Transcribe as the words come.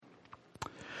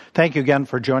Thank you again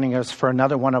for joining us for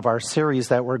another one of our series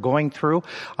that we're going through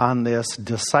on this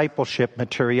discipleship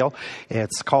material.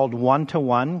 It's called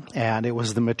One-to-One, and it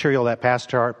was the material that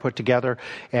Pastor Art put together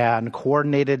and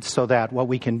coordinated so that what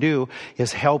we can do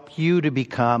is help you to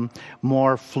become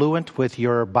more fluent with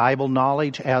your Bible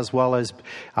knowledge as well as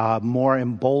more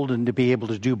emboldened to be able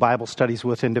to do Bible studies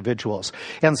with individuals.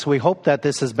 And so we hope that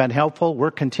this has been helpful.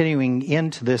 We're continuing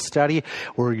into this study.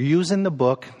 We're using the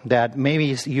book that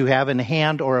maybe you have in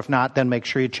hand, or if not, then make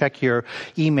sure you check your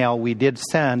email. We did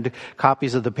send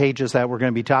copies of the pages that we're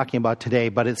going to be talking about today,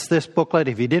 but it's this booklet.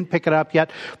 If you didn't pick it up yet,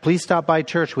 please stop by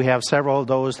church. We have several of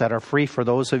those that are free for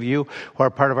those of you who are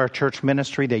part of our church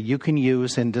ministry that you can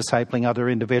use in discipling other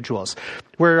individuals.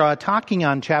 We're talking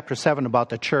on chapter 7 about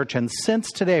the church, and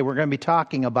since today we're going to be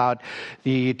talking about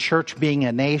the church being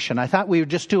a nation, I thought we would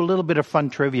just do a little bit of fun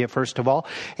trivia first of all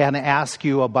and ask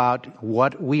you about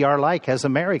what we are like as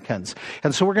Americans.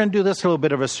 And so we're going to do this a little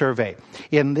bit of a survey.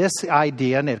 In this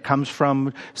idea, and it comes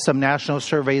from some national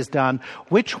surveys done,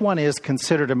 which one is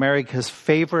considered America's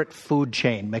favorite food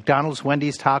chain? McDonald's,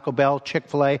 Wendy's, Taco Bell,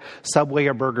 Chick-fil-A, Subway,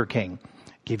 or Burger King?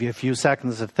 Give you a few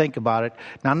seconds to think about it.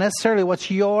 Not necessarily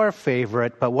what's your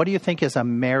favorite, but what do you think is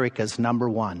America's number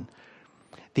one?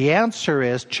 The answer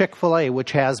is Chick-fil-A,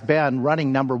 which has been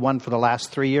running number one for the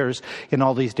last 3 years in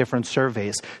all these different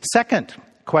surveys. Second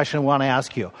question I want to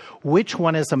ask you, which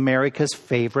one is America's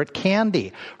favorite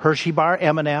candy? Hershey Bar,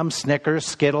 M&M, Snickers,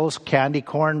 Skittles, Candy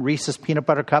Corn, Reese's Peanut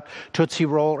Butter Cup, Tootsie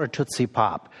Roll, or Tootsie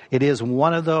Pop? It is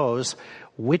one of those.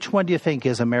 Which one do you think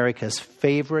is America's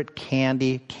favorite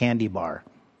candy bar?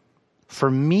 For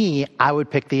me, I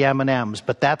would pick the M&Ms,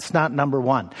 but that's not number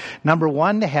one. Number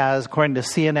one has, according to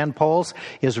CNN polls,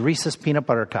 is Reese's Peanut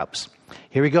Butter Cups.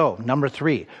 Here we go. Number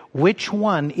 3. Which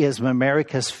one is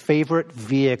America's favorite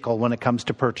vehicle when it comes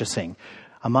to purchasing?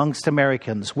 Amongst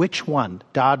Americans, which one?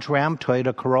 Dodge Ram,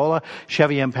 Toyota Corolla,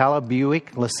 Chevy Impala,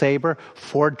 Buick, LeSabre,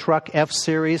 Ford Truck,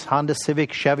 F-Series, Honda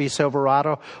Civic, Chevy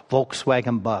Silverado,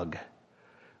 Volkswagen Bug.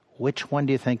 Which one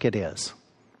do you think it is?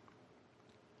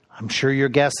 I'm sure you're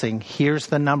guessing. Here's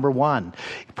the number one.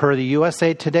 Per the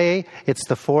USA Today, it's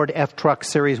the Ford F-Truck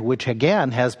series, which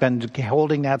again has been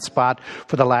holding that spot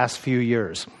for the last few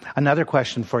years. Another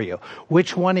question for you.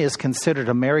 Which one is considered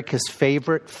America's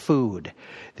favorite food?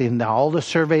 In all the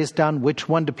surveys done, which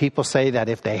one do people say that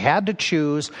if they had to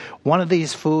choose one of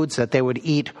these foods that they would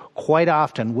eat quite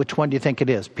often, which one do you think it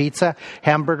is? Pizza,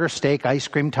 hamburger, steak, ice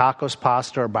cream, tacos,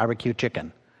 pasta, or barbecue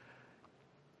chicken?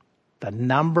 The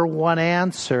number one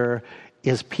answer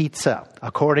is pizza,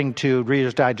 according to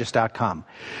ReadersDigest.com.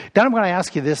 Then I'm going to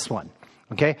ask you this one,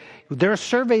 okay? There are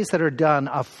surveys that are done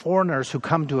of foreigners who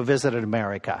come to visit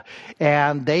America,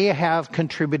 and they have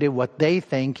contributed what they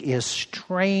think is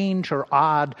strange or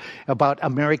odd about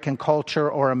American culture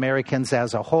or Americans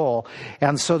as a whole.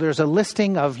 And so there's a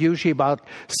listing of usually about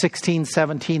 16,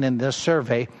 17 in this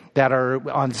survey that are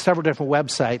on several different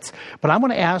websites. But I'm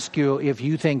going to ask you if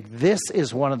you think this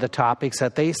is one of the topics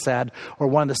that they said, or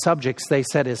one of the subjects they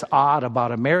said is odd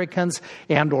about Americans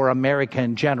and or America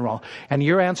in general. And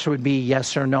your answer would be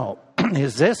yes or no.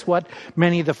 Is this what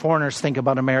many of the foreigners think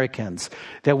about Americans?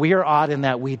 That we are odd in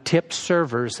that we tip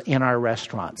servers in our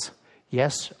restaurants?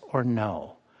 Yes or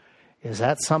no? Is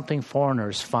that something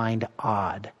foreigners find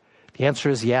odd? The answer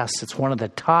is yes. It's one of the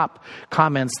top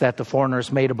comments that the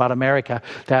foreigners made about America,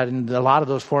 that in a lot of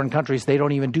those foreign countries, they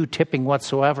don't even do tipping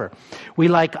whatsoever. We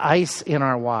like ice in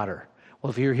our water. Well,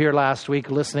 if you were here last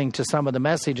week listening to some of the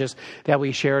messages that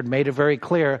we shared, made it very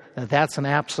clear that that's an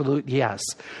absolute yes.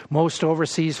 Most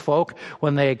overseas folk,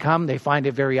 when they come, they find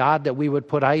it very odd that we would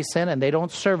put ice in, and they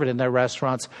don't serve it in their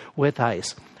restaurants with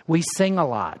ice. We sing a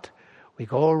lot. We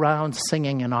go around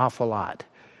singing an awful lot.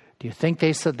 Do you think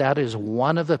they said that is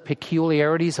one of the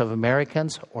peculiarities of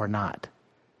Americans or not?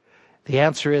 The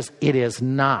answer is it is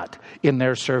not in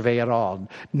their survey at all.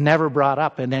 Never brought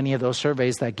up in any of those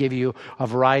surveys that give you a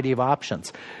variety of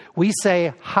options. We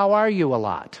say, how are you a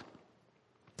lot?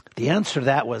 The answer to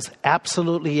that was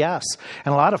absolutely yes.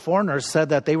 And a lot of foreigners said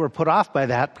that they were put off by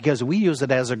that because we use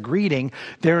it as a greeting.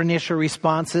 Their initial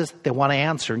response is they want to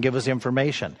answer and give us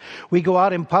information. We go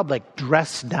out in public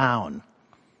dressed down.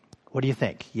 What do you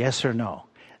think? Yes or no?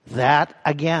 That,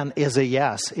 again, is a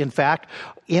yes. In fact,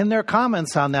 in their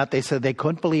comments on that, they said they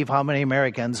couldn't believe how many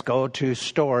Americans go to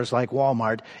stores like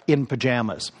Walmart in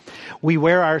pajamas. We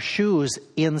wear our shoes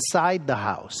inside the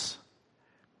house.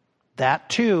 That,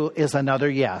 too, is another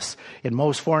yes. In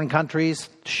most foreign countries,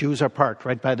 shoes are parked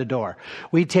right by the door.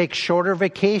 We take shorter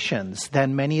vacations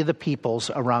than many of the peoples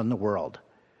around the world.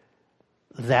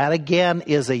 That again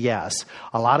is a yes.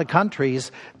 A lot of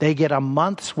countries, they get a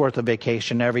month's worth of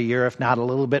vacation every year, if not a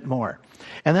little bit more.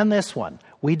 And then this one,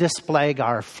 we display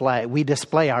our flag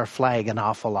an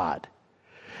awful lot.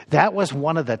 That was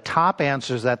one of the top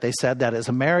answers that they said, that as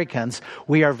Americans,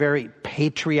 we are very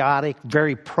patriotic,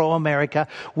 very pro-America.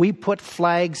 We put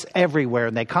flags everywhere.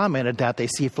 And they commented that they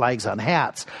see flags on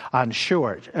hats, on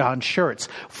shirts,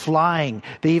 flying.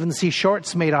 They even see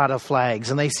shorts made out of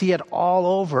flags. And they see it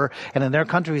all over. And in their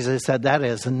countries, they said that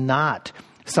is not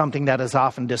something that is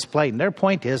often displayed. And their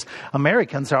point is,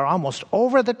 Americans are almost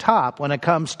over the top when it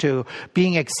comes to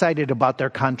being excited about their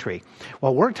country.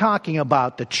 Well, we're talking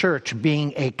about the church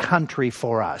being a country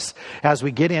for us as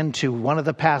we get into one of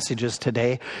the passages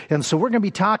today. And so we're going to be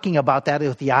talking about that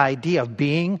with the idea of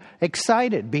being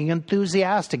excited, being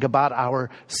enthusiastic about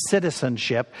our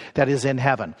citizenship that is in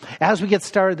heaven. As we get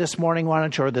started this morning,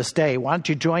 or this day, why don't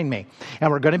you join me?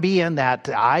 And we're going to be in that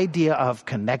idea of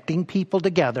connecting people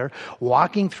together,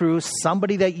 walking through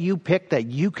somebody that you pick, that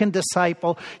you can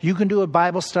disciple, you can do a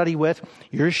Bible study with,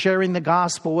 you're sharing the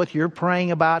gospel with, you're praying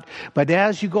about. But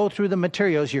as you go through the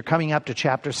materials, you're coming up to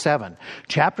chapter 7.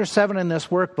 Chapter 7 in this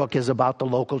workbook is about the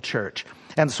local church.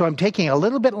 And so I'm taking a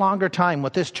little bit longer time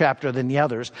with this chapter than the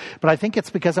others, but I think it's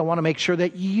because I want to make sure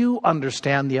that you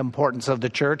understand the importance of the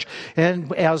church.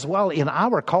 And as well, in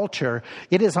our culture,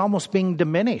 it is almost being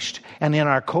diminished. And in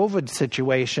our COVID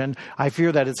situation, I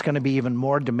fear that it's going to be even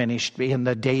more diminished in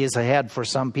the days ahead for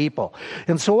some people.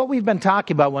 And so what we've been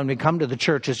talking about when we come to the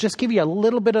church is just give you a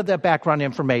little bit of that background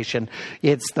information.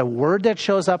 It's the word that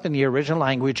shows up in the original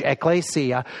language,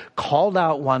 ecclesia, called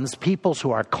out ones, peoples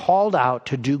who are called out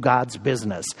to do God's business.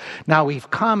 Now,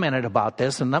 we've commented about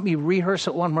this, and let me rehearse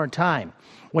it one more time.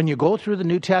 When you go through the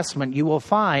New Testament, you will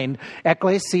find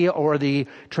ecclesia, or the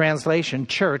translation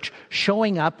church,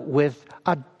 showing up with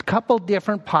a couple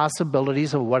different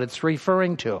possibilities of what it's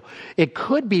referring to. It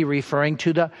could be referring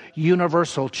to the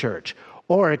universal church,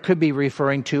 or it could be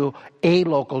referring to a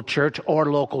local church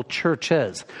or local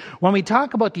churches. When we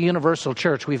talk about the universal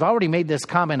church, we've already made this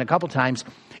comment a couple times.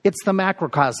 It's the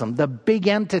macrocosm, the big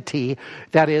entity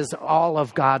that is all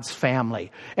of God's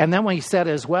family. And then we said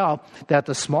as well that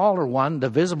the smaller one, the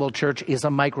visible church, is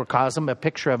a microcosm, a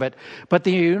picture of it. But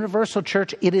the universal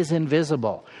church, it is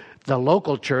invisible. The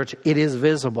local church, it is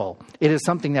visible. It is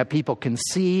something that people can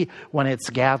see when it's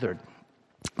gathered.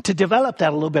 To develop that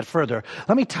a little bit further,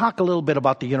 let me talk a little bit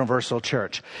about the universal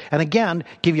church. And again,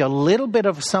 give you a little bit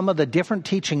of some of the different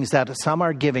teachings that some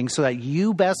are giving so that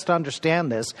you best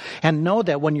understand this and know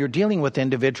that when you're dealing with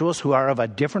individuals who are of a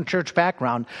different church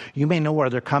background, you may know where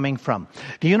they're coming from.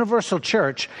 The universal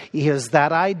church is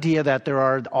that idea that there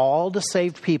are all the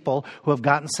saved people who have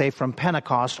gotten saved from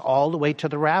Pentecost all the way to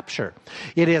the rapture.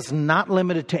 It is not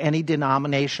limited to any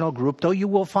denominational group, though you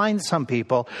will find some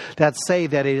people that say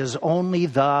that it is only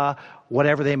the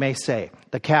whatever they may say,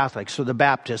 the Catholics or the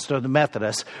Baptists or the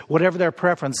Methodists, whatever their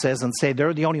preference is, and say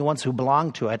they're the only ones who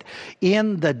belong to it.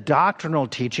 In the doctrinal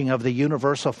teaching of the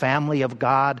universal family of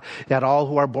God, that all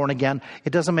who are born again,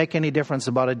 it doesn't make any difference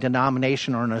about a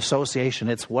denomination or an association.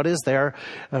 It's what is their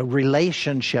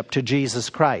relationship to Jesus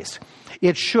Christ.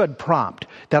 It should prompt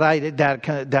that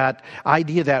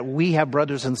idea that we have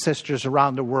brothers and sisters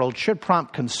around the world should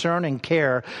prompt concern and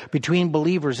care between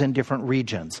believers in different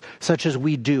regions, such as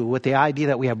we do with the idea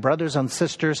that we have brothers and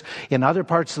sisters in other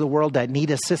parts of the world that need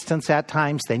assistance at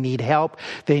times. They need help.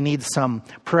 They need some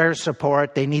prayer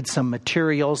support. They need some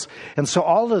materials. And so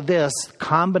all of this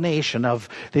combination of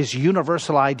this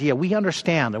universal idea, we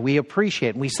understand and we appreciate.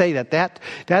 And we say that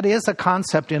is a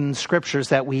concept in scriptures,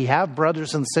 that we have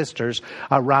brothers and sisters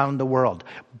around the world.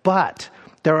 But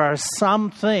there are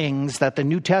some things that the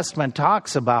New Testament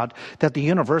talks about that the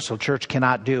universal church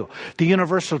cannot do. The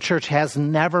universal church has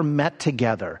never met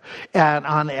together,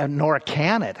 and nor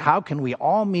can it. How can we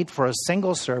all meet for a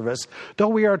single service, though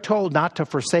we are told not to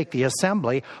forsake the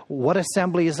assembly? What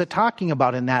assembly is it talking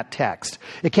about in that text?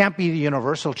 It can't be the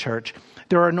universal church.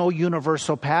 There are no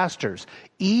universal pastors,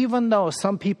 even though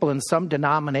some people in some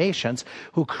denominations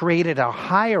who created a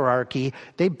hierarchy,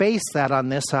 they base that on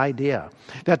this idea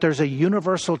that there's a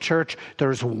universal church,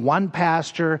 there's one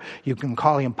pastor, you can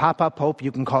call him Papa Pope,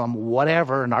 you can call him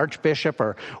whatever, an archbishop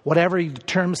or whatever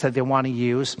terms that they want to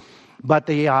use. But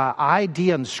the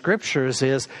idea in scriptures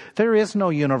is there is no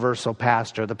universal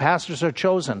pastor. The pastors are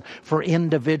chosen for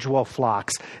individual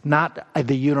flocks, not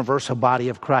the universal body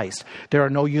of Christ. There are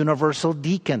no universal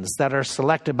deacons that are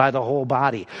selected by the whole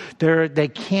body.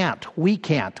 We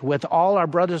can't, with all our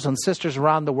brothers and sisters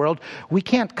around the world, we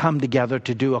can't come together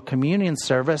to do a communion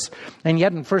service. And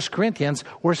yet in 1 Corinthians,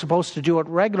 we're supposed to do it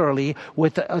regularly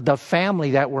with the family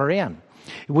that we're in.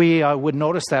 We would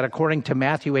notice that according to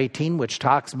Matthew 18, which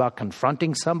talks about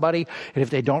confronting somebody, and if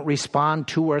they don't respond,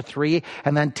 2 or 3,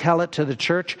 and then tell it to the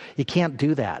church, you can't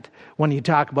do that when you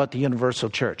talk about the universal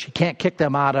church. You can't kick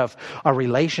them out of a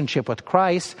relationship with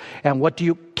Christ. And what do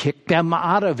you kick them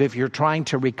out of if you're trying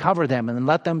to recover them and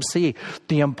let them see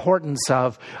the importance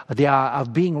of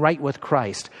being right with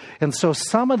Christ? And so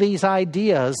some of these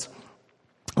ideas,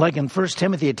 like in 1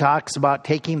 Timothy, it talks about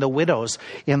taking the widows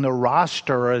in the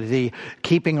roster or the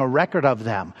keeping a record of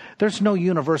them. There's no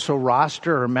universal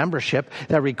roster or membership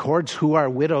that records who are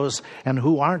widows and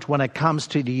who aren't when it comes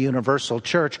to the universal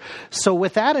church. So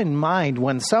with that in mind,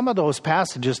 when some of those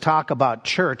passages talk about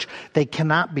church, they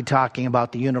cannot be talking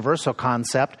about the universal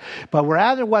concept, but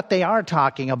rather what they are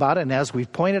talking about, and as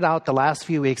we've pointed out the last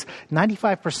few weeks,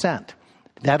 95%.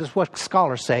 That is what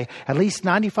scholars say. At least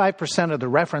 95% of the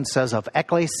references of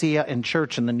ecclesia and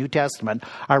church in the New Testament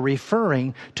are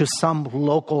referring to some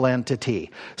local entity.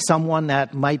 Someone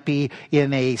that might be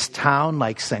in a town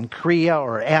like Cenchrea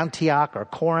or Antioch or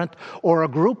Corinth, or a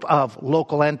group of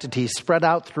local entities spread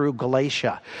out through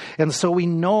Galatia. And so we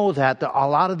know that a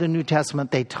lot of the New Testament,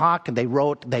 they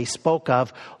spoke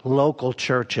of local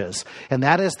churches. And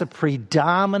that is the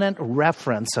predominant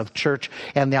reference of church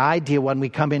and the idea when we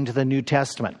come into the New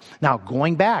Testament. Now,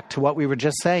 going back to what we were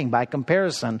just saying, by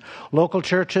comparison, local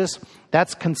churches,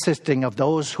 that's consisting of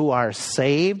those who are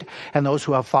saved and those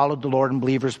who have followed the Lord in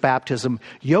believers' baptism,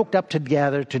 yoked up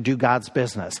together to do God's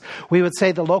business. We would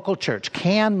say the local church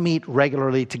can meet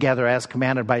regularly together as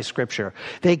commanded by Scripture.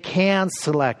 They can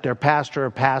select their pastor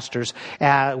or pastors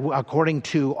according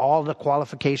to all the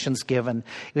qualifications given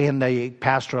in the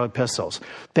pastoral epistles.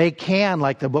 They can,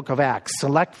 like the book of Acts,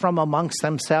 select from amongst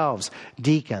themselves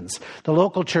deacons. The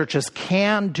local churches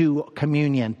can do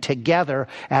communion together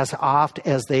as oft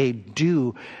as they do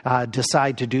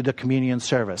decide to do the communion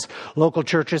service. Local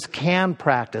churches can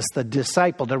practice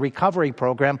the recovery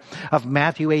program of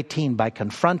Matthew 18 by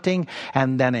confronting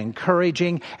and then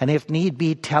encouraging, and if need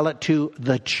be, tell it to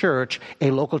the church, a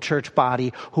local church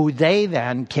body, who they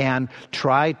then can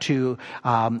try to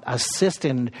assist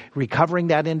in recovering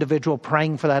that individual,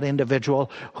 praying for that individual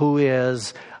who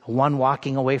is one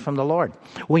walking away from the Lord.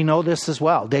 We know this as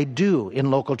well. They do in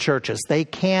local churches. They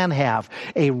can have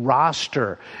a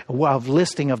roster of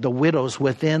listing of the widows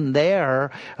within their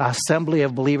assembly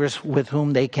of believers with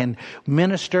whom they can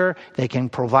minister, they can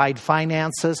provide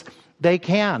finances. They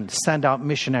can send out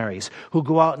missionaries who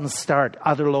go out and start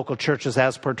other local churches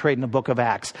as portrayed in the book of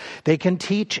Acts. They can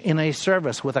teach in a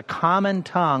service with a common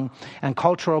tongue and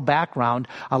cultural background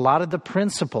a lot of the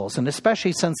principles, and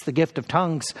especially since the gift of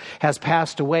tongues has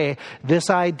passed away, this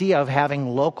idea of having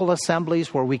local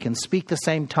assemblies where we can speak the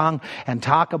same tongue and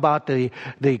talk about the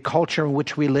culture in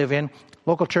which we live in.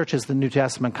 Local church is the New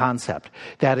Testament concept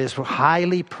that is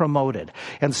highly promoted.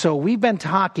 And so we've been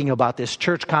talking about this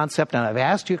church concept, and I've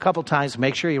asked you a couple times,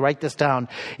 make sure you write this down.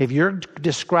 If you're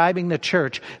describing the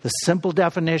church, the simple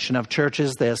definition of church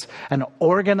is this: an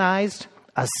organized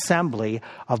assembly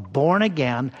of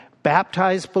born-again,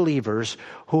 baptized believers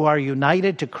who are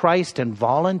united to Christ and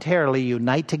voluntarily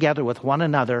unite together with one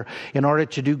another in order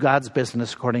to do God's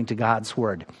business according to God's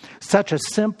word. Such a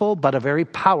simple but a very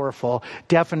powerful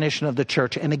definition of the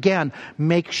church. And again,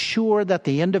 make sure that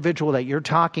the individual that you're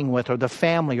talking with, or the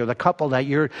family or the couple that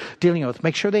you're dealing with,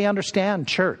 make sure they understand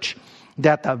church.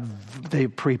 That the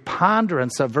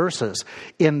preponderance of verses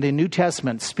in the New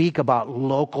Testament speak about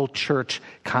local church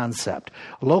concept.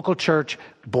 Local church,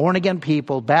 born-again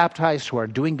people, baptized, who are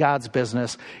doing God's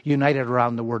business, united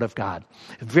around the Word of God.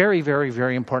 Very, very,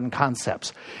 very important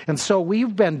concepts. And so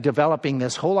we've been developing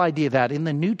this whole idea that in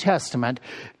the New Testament,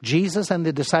 Jesus and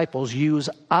the disciples use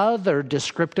other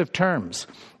descriptive terms.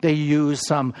 They use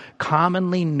some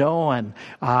commonly known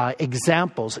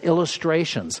examples,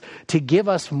 illustrations, to give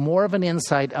us more of an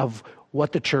insight of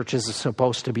what the church is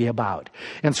supposed to be about.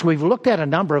 And so we've looked at a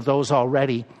number of those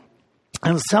already.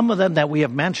 And some of them that we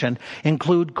have mentioned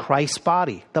include Christ's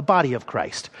body, the body of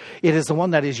Christ. It is the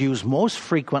one that is used most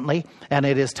frequently, and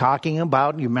it is talking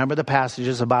about, you remember the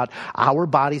passages about our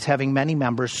bodies having many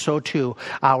members, so too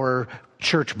our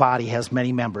church body has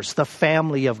many members. The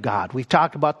family of God. We've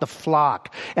talked about the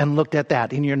flock and looked at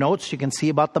that. In your notes, you can see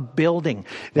about the building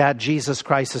that Jesus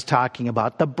Christ is talking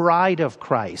about. The bride of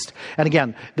Christ. And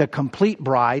again, the complete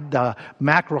bride, the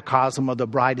macrocosm of the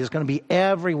bride, is going to be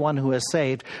everyone who is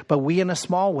saved. But we, in a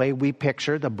small way, we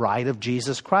picture the bride of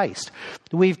Jesus Christ.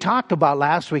 We've talked about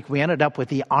last week, we ended up with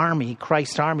the army,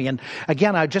 Christ's army. And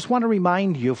again, I just want to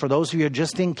remind you, for those of you who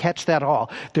just didn't catch that all,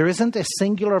 there isn't a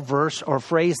singular verse or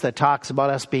phrase that talks about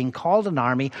us being called an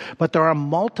army, but there are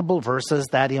multiple verses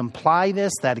that imply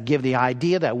this, that give the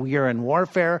idea that we are in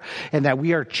warfare and that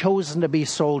we are chosen to be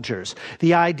soldiers.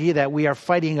 The idea that we are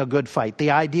fighting a good fight.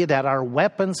 The idea that our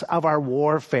weapons of our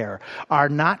warfare are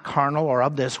not carnal or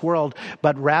of this world,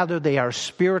 but rather they are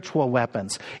spiritual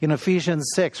weapons. In Ephesians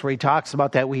 6, where he talks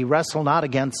about that we wrestle not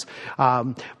against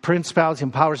principalities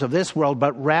and powers of this world,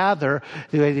 but rather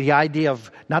the idea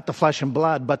of not the flesh and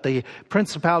blood, but the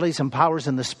principalities and powers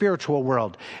in the spiritual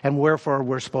world. And wherefore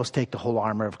we're supposed to take the whole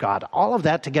armor of God. All of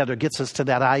that together gets us to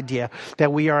that idea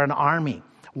that we are an army.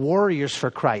 Warriors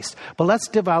for Christ. But let's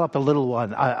develop a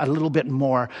little bit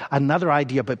more, another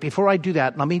idea. But before I do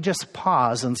that, let me just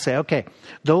pause and say, okay,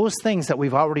 those things that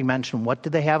we've already mentioned, what do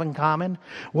they have in common?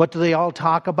 What do they all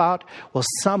talk about? Well,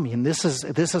 some, and this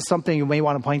is something you may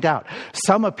want to point out.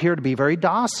 Some appear to be very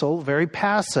docile, very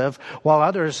passive, while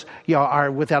others,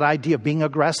 are with that idea of being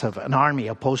aggressive, an army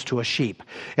opposed to a sheep.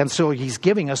 And so he's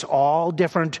giving us all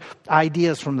different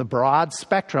ideas from the broad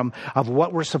spectrum of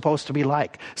what we're supposed to be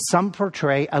like. Some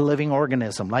portray a living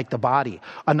organism, like the body.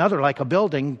 Another, like a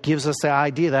building, gives us the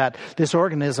idea that this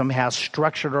organism has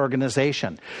structured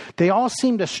organization. They all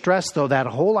seem to stress, though, that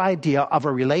whole idea of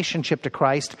a relationship to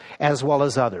Christ as well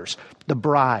as others. The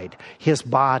bride, his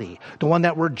body, the one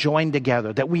that we're joined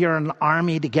together, that we are an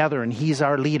army together and he's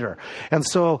our leader. And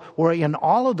so we're in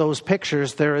all of those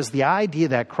pictures, there is the idea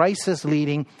that Christ is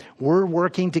leading, we're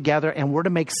working together, and we're to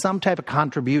make some type of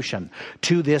contribution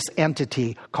to this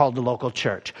entity called the local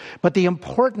church. But the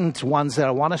important ones that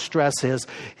I want to stress is,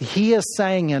 he is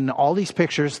saying in all these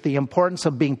pictures the importance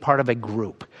of being part of a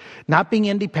group, not being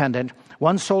independent.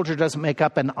 One soldier doesn't make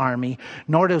up an army,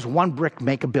 nor does one brick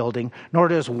make a building, nor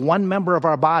does one member of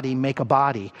our body make a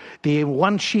body. The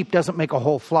one sheep doesn't make a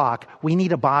whole flock. We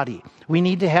need a body. We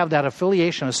need to have that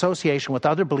affiliation, association with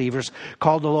other believers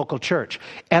called the local church.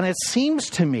 And it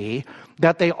seems to me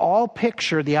that they all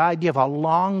picture the idea of a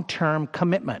long-term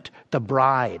commitment, the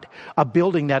bride, a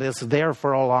building that is there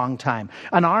for a long time,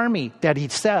 an army that he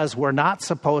says we're not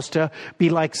supposed to be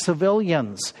like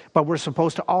civilians, but we're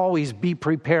supposed to always be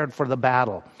prepared for the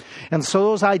battle. And so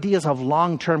those ideas of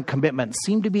long-term commitment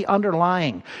seem to be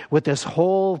underlying with this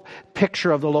whole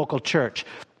picture of the local church.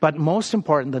 But most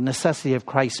important, the necessity of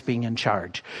Christ being in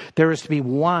charge. There is to be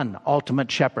one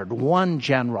ultimate shepherd, one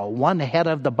general, one head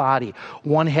of the body,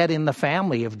 one head in the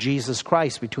family of Jesus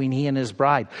Christ between he and his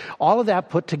bride. All of that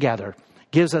put together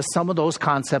gives us some of those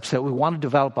concepts that we want to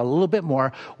develop a little bit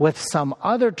more with some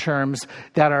other terms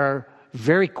that are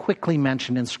very quickly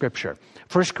mentioned in Scripture.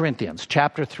 1 Corinthians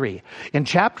chapter 3. In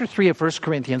chapter 3 of 1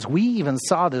 Corinthians, we even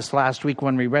saw this last week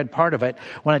when we read part of it,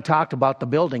 when it talked about the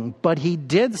building. But he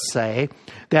did say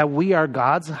that we are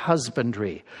God's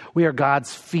husbandry. We are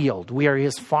God's field. We are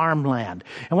his farmland.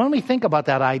 And when we think about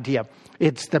that idea,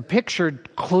 it's the picture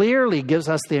clearly gives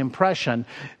us the impression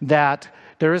that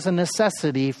there is a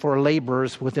necessity for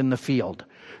laborers within the field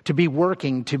to be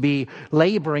working, to be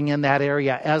laboring in that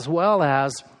area, as well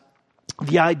as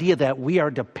the idea that we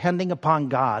are depending upon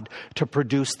God to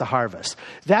produce the harvest.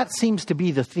 That seems to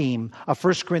be the theme of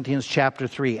 1 Corinthians chapter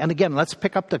 3. And again, let's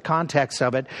pick up the context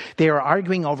of it. They are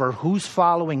arguing over who's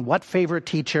following what favorite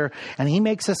teacher. And he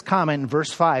makes this comment in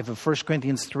verse 5 of 1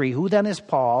 Corinthians 3. Who then is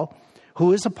Paul?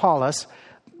 Who is Apollos?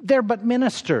 They're but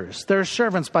ministers. They're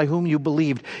servants by whom you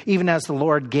believed, even as the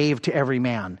Lord gave to every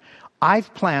man.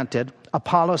 I've planted,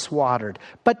 Apollos watered,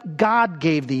 but God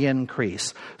gave the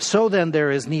increase. So then there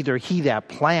is neither he that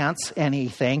plants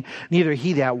anything, neither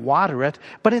he that watereth,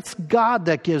 but it's God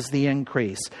that gives the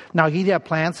increase. Now he that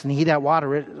plants and he that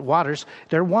waters,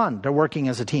 they're one. They're working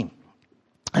as a team.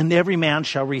 And every man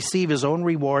shall receive his own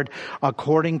reward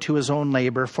according to his own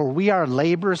labor. For we are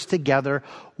laborers together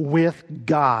with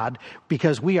God,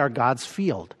 because we are God's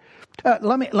field.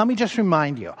 Let me just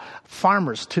remind you,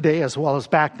 farmers today as well as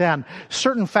back then,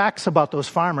 certain facts about those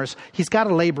farmers. He's got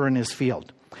to labor in his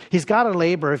field. He's got to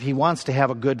labor if he wants to have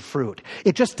a good fruit.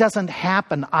 It just doesn't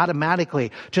happen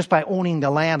automatically just by owning the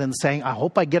land and saying, I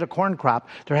hope I get a corn crop.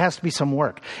 There has to be some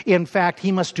work. In fact,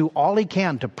 he must do all he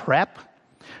can to prep,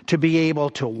 to be able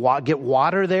to get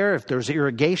water there if there's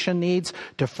irrigation needs,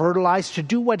 to fertilize, to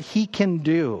do what he can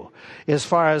do as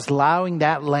far as allowing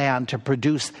that land to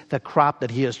produce the crop that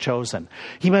he has chosen.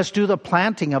 He must do the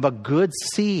planting of a good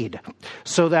seed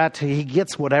so that he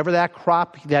gets whatever that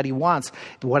crop that he wants,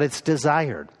 what it's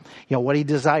desired. What he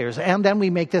desires. And then we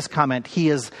make this comment. He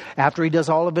is, after he does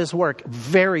all of his work,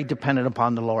 very dependent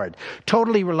upon the Lord.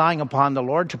 Totally relying upon the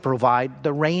Lord to provide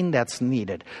the rain that's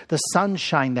needed, the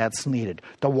sunshine that's needed,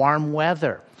 the warm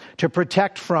weather, to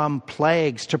protect from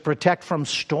plagues, to protect from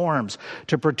storms,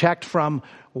 to protect from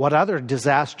what other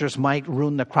disasters might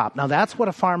ruin the crop. Now that's what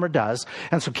a farmer does.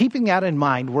 And so keeping that in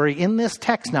mind, we're in this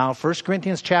text now, 1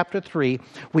 Corinthians chapter 3.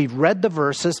 We've read the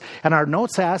verses, and our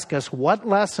notes ask us what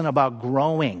lesson about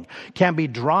growing can be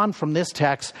drawn from this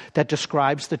text that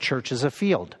describes the church as a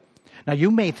field. Now,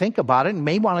 you may think about it and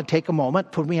may want to take a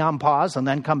moment, put me on pause, and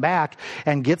then come back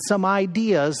and get some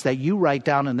ideas that you write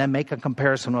down and then make a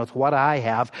comparison with what I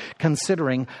have,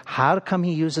 considering how come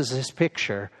he uses this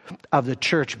picture of the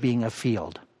church being a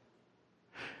field.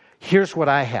 Here's what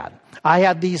I had. I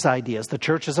had these ideas. The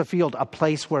church is a field, a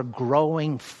place where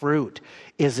growing fruit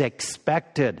is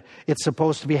expected. It's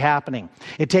supposed to be happening.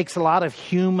 It takes a lot of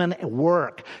human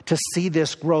work to see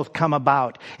this growth come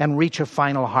about and reach a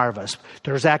final harvest.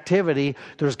 There's activity.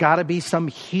 There's got to be some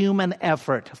human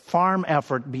effort, farm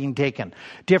effort being taken.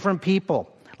 Different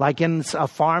people. Like in a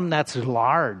farm that's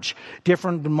large,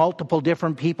 multiple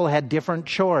different people had different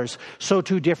chores. So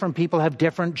too different people have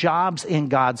different jobs in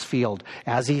God's field.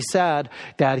 As he says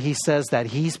that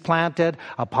he's planted,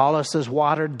 Apollos has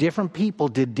watered. Different people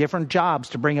did different jobs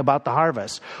to bring about the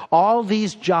harvest. All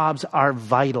these jobs are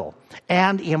vital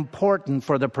and important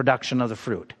for the production of the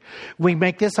fruit. We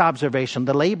make this observation: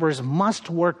 the laborers must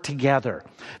work together.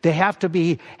 They have to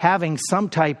be having some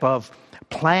type of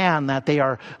plan that they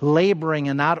are laboring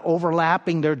and not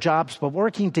overlapping their jobs, but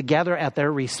working together at their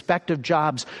respective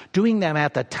jobs, doing them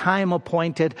at the time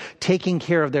appointed, taking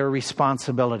care of their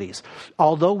responsibilities.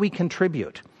 Although we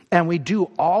contribute and we do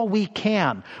all we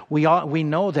can, we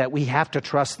know that we have to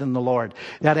trust in the Lord,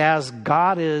 that as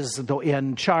God is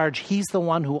in charge, he's the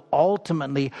one who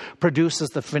ultimately produces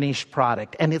the finished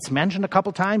product. And it's mentioned a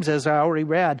couple times, as I already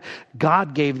read,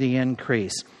 God gave the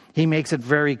increase. He makes it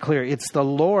very clear. It's the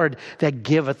Lord that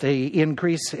giveth the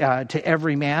increase to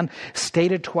every man,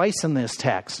 stated twice in this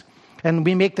text. And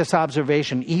we make this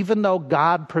observation: even though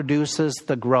God produces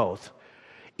the growth,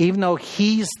 even though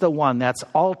he's the one that's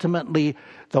ultimately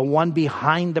the one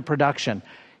behind the production,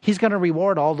 he's going to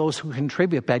reward all those who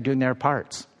contribute by doing their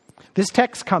parts. This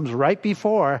text comes right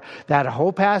before that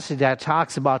whole passage that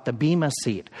talks about the bema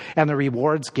seat and the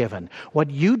rewards given. What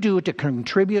you do to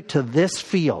contribute to this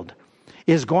field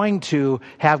is going to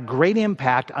have great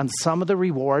impact on some of the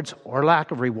rewards or lack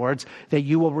of rewards that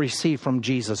you will receive from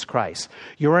Jesus Christ.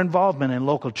 Your involvement in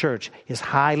local church is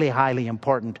highly, highly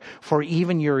important for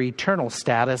even your eternal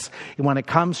status when it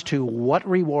comes to what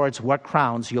rewards, what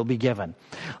crowns you'll be given.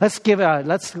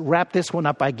 Let's wrap this one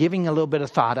up by giving a little bit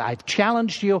of thought. I've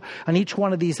challenged you on each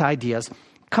one of these ideas.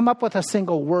 Come up with a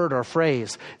single word or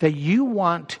phrase that you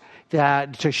want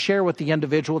to share with the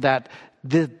individual, that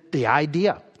the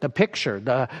idea, the picture,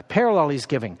 the parallel he's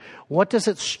giving. What does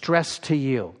it stress to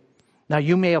you? Now,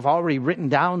 you may have already written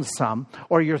down some,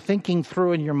 or you're thinking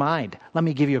through in your mind. Let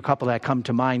me give you a couple that come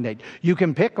to mind that you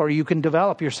can pick or you can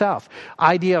develop yourself.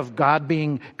 Idea of God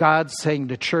saying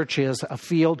the church is a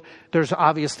field. There's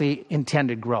obviously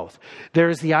intended growth.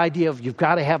 There's the idea of you've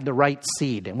got to have the right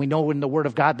seed. And we know in the Word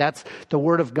of God, the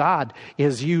Word of God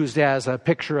is used as a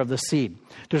picture of the seed.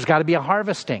 There's got to be a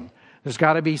harvesting. There's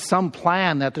got to be some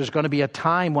plan that there's going to be a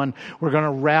time when we're going to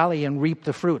rally and reap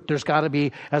the fruit. There's got to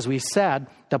be, as we said,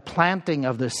 the planting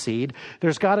of the seed.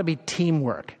 There's got to be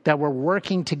teamwork, that we're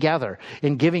working together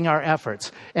in giving our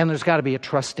efforts. And there's got to be a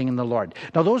trusting in the Lord.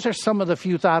 Now, those are some of the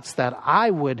few thoughts that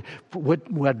I would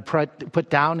put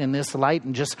down in this light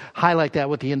and just highlight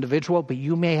that with the individual. But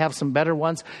you may have some better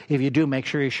ones. If you do, make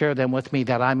sure you share them with me,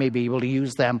 that I may be able to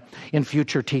use them in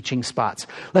future teaching spots.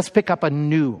 Let's pick up a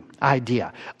new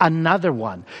idea. Another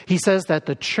one. He says that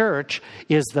the church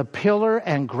is the pillar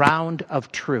and ground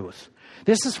of truth.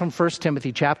 This is from 1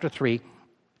 Timothy chapter 3.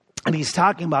 And he's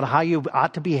talking about how you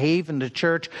ought to behave in the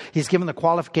church. He's given the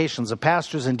qualifications of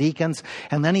pastors and deacons.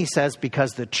 And then he says,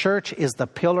 because the church is the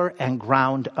pillar and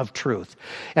ground of truth.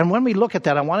 And when we look at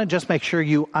that, I want to just make sure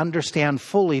you understand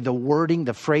fully the wording,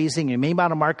 the phrasing. You may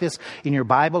want to mark this in your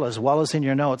Bible as well as in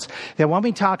your notes. That when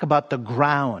we talk about the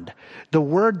ground, the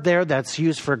word there that's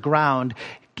used for ground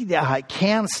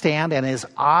can stand and is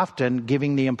often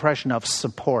giving the impression of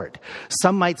support.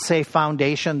 Some might say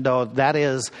foundation, though that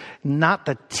is not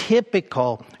the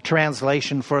typical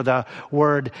translation for the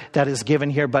word that is given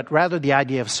here, but rather the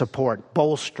idea of support,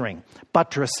 bolstering,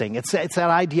 buttressing. It's that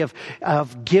idea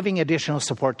of giving additional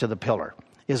support to the pillar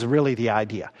is really the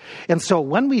idea. And so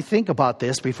when we think about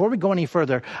this, before we go any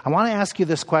further, I want to ask you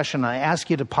this question. I ask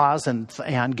you to pause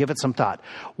and give it some thought.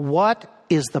 What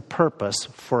is the purpose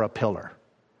for a pillar?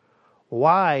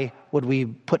 Why would we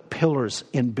put pillars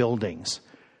in buildings?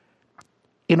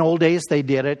 In old days, they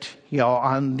did it,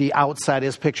 on the outside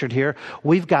as pictured here.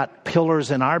 We've got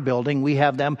pillars in our building. We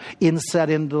have them inset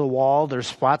into the wall. There's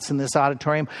spots in this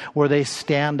auditorium where they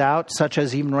stand out, such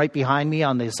as even right behind me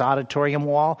on this auditorium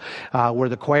wall where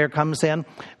the choir comes in.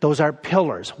 Those are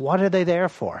pillars. What are they there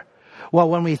for? Well,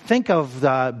 when we think of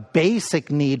the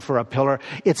basic need for a pillar,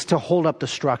 it's to hold up the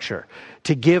structure,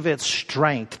 to give it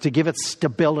strength, to give it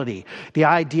stability. The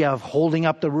idea of holding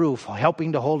up the roof,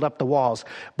 helping to hold up the walls.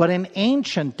 But in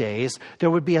ancient days, there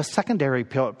would be a secondary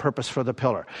purpose for the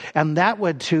pillar, and that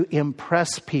would to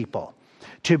impress people,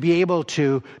 to be able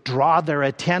to draw their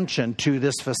attention to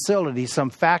this facility,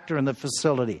 some factor in the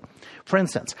facility. For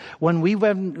instance, when we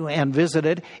went and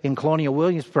visited in Colonial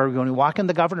Williamsburg, when we walk in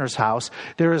the governor's house,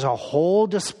 there is a whole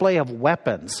display of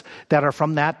weapons that are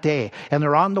from that day, and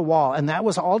they're on the wall. And that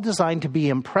was all designed to be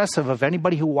impressive of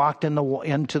anybody who walked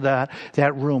into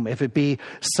that room. If it be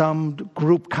some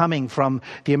group coming from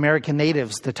the American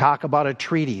natives to talk about a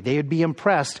treaty, they would be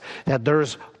impressed that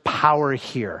there's power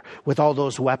here with all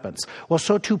those weapons. Well,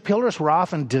 so too, pillars were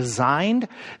often designed.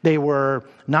 They were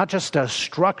not just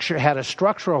had a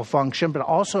structural function, but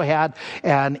also had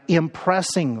an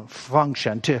impressing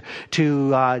function to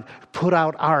put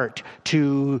out art,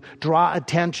 to draw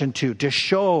attention to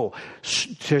show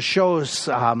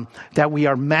that we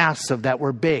are massive, that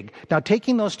we're big. Now,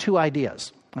 taking those two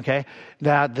ideas, okay,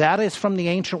 that is from the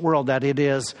ancient world, that it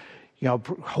is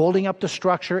holding up the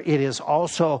structure, it is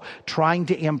also trying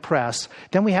to impress.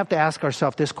 Then we have to ask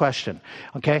ourselves this question,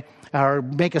 okay? Or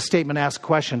make a statement, ask a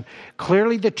question.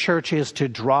 Clearly the church is to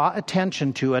draw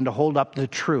attention to and to hold up the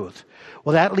truth.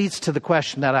 Well, that leads to the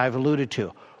question that I've alluded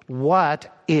to.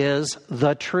 What is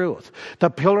the truth?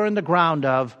 The pillar in the ground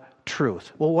of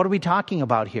truth. Well, what are we talking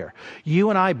about here? You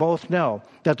and I both know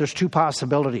that there's two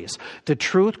possibilities. The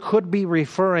truth could be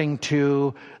referring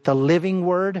to the living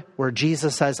word, where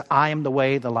Jesus says, I am the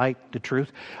way, the light, the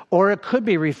truth. Or it could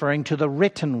be referring to the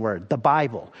written word, the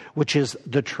Bible, which is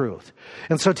the truth.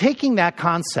 And so taking that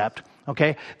concept,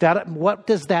 okay, what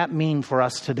does that mean for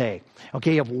us today?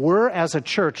 Okay, if we're as a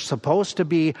church supposed to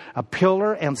be a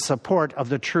pillar and support of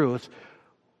the truth,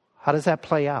 how does that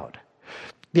play out?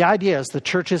 The idea is the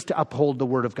church is to uphold the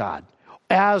Word of God,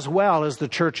 as well as the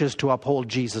church is to uphold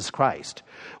Jesus Christ.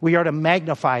 We are to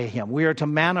magnify Him. We are to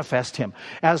manifest Him.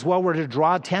 As well, we're to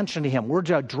draw attention to Him. We're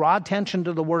to draw attention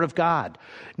to the Word of God,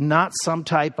 not some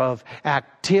type of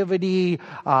activity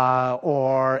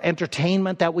or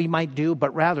entertainment that we might do,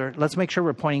 but rather, let's make sure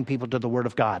we're pointing people to the Word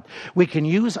of God. We can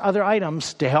use other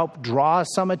items to help draw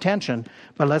some attention,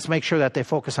 but let's make sure that they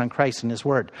focus on Christ and His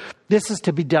Word. This is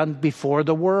to be done before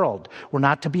the world. We're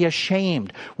not to be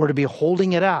ashamed. We're to be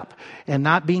holding it up and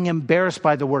not being embarrassed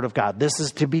by the Word of God. This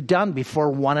is to be done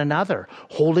before one another,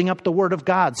 holding up the Word of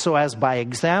God, so as by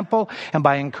example and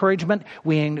by encouragement,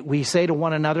 we say to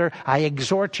one another, I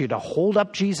exhort you to hold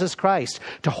up Jesus Christ,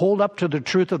 to hold up to the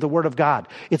truth of the Word of God.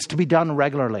 It's to be done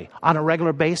regularly, on a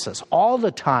regular basis, all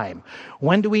the time.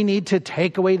 When do we need to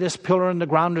take away this pillar in the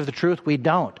ground of the truth? We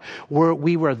don't.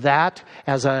 We were that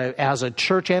as a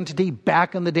church entity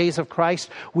back in the days of Christ.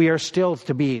 We are still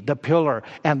to be the pillar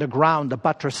and the ground, the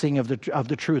buttressing of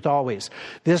the truth always.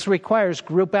 This requires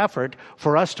group effort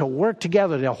for us to work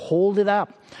together to hold it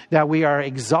up, that we are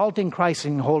exalting Christ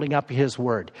and holding up His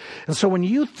Word. And so when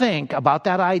you think about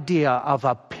that idea of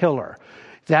a pillar,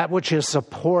 that which is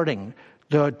supporting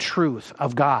the truth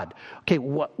of God, okay,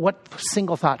 what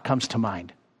single thought comes to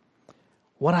mind?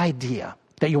 What idea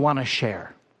that you want to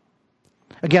share?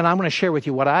 Again, I'm going to share with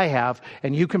you what I have,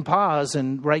 and you can pause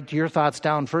and write your thoughts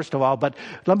down first of all, but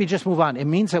let me just move on. It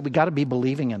means that we got to be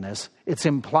believing in this. It's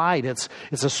implied, it's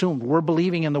assumed. We're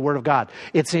believing in the Word of God.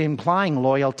 It's implying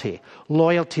loyalty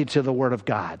to the Word of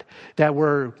God, that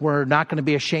we're not going to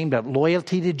be ashamed of,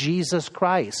 loyalty to Jesus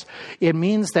Christ. It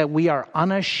means that we are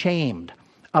unashamed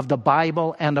of the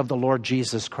Bible and of the Lord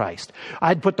Jesus Christ.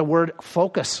 I'd put the word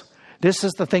focus. This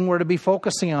is the thing we're to be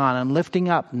focusing on and lifting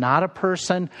up, not a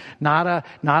person, not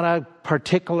a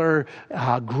particular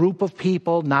group of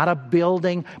people, not a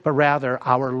building, but rather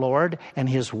our Lord and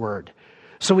His Word.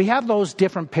 So we have those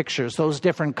different pictures, those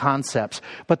different concepts.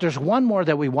 But there's one more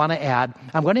that we want to add.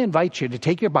 I'm going to invite you to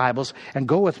take your Bibles and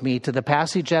go with me to the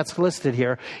passage that's listed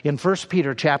here in 1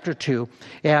 Peter chapter 2.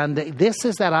 And this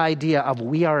is that idea of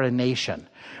we are a nation.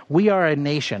 We are a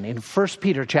nation in 1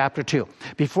 Peter chapter 2.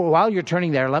 While you're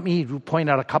turning there, let me point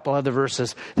out a couple other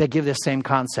verses that give this same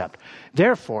concept.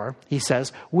 Therefore, he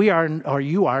says,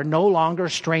 you are no longer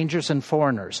strangers and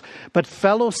foreigners, but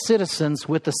fellow citizens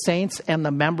with the saints and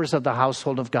the members of the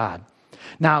household of God.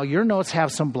 Now, your notes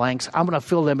have some blanks. I'm going to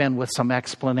fill them in with some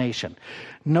explanation.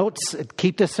 Notes,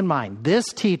 keep this in mind. This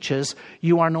teaches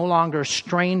you are no longer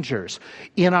strangers.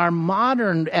 In our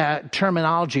modern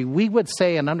terminology, we would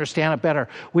say, and understand it better,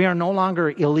 we are no longer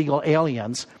illegal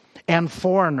aliens and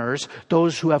foreigners,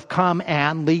 those who have come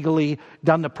and legally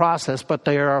done the process, but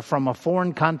they are from a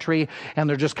foreign country and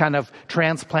they're just kind of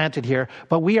transplanted here.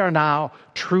 But we are now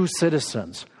true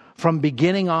citizens from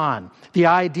beginning on. The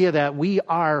idea that we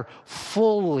are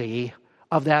fully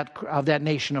of that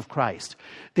nation of Christ.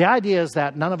 The idea is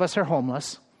that none of us are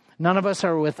homeless. None of us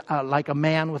are like a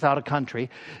man without a country.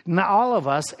 Now, all of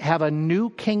us have a new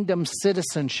kingdom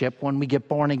citizenship when we get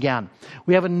born again.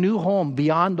 We have a new home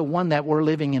beyond the one that we're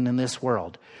living in this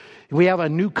world. We have a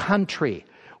new country.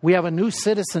 We have a new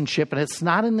citizenship, and it's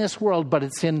not in this world, but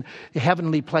it's in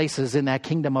heavenly places in that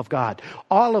kingdom of God.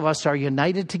 All of us are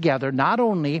united together, not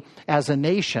only as a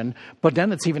nation, but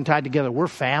then it's even tied together. We're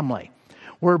family.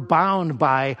 We're bound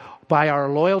by our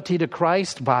loyalty to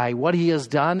Christ, by what he has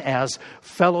done as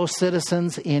fellow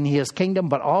citizens in his kingdom,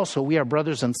 but also we are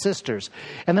brothers and sisters.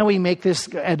 And then we make this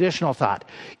additional thought.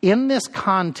 In this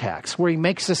context where he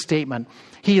makes this statement,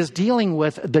 he is dealing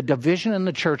with the division in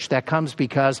the church that comes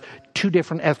because two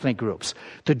different ethnic groups,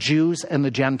 the Jews and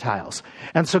the Gentiles.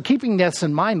 And so keeping this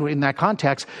in mind in that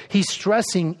context, he's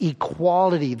stressing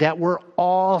equality, that we're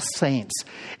all saints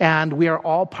and we are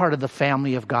all part of the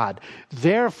family of God.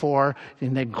 Therefore,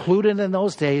 and included in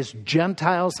those days,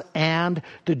 Gentiles and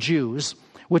the Jews,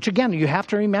 which again, you have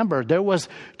to remember, there was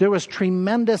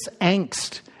tremendous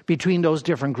angst between those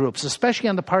different groups, especially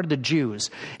on the part of the Jews.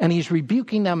 And he's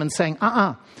rebuking them and saying,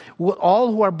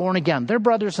 all who are born again, they're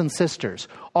brothers and sisters.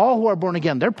 All who are born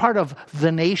again, they're part of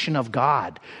the nation of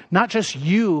God. Not just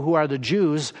you who are the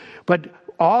Jews, but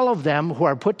all of them who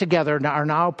are put together are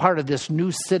now part of this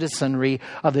new citizenry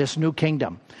of this new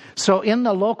kingdom. So in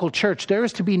the local church, there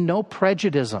is to be no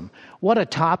prejudice. What a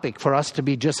topic for us to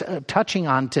be just touching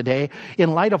on today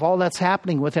in light of all that's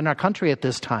happening within our country at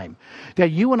this time. That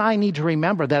you and I need to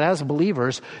remember that as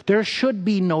believers, there should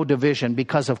be no division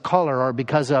because of color or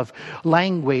because of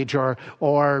language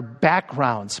or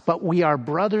backgrounds. But we are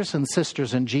brothers and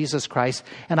sisters in Jesus Christ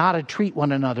and ought to treat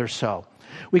one another so.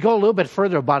 We go a little bit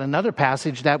further about another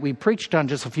passage that we preached on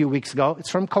just a few weeks ago. It's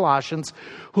from Colossians.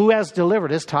 Who has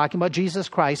delivered us, talking about Jesus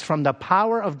Christ, from the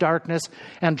power of darkness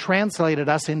and translated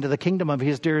us into the kingdom of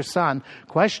his dear Son.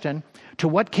 Question, to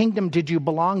what kingdom did you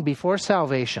belong before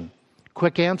salvation?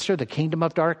 Quick answer, the kingdom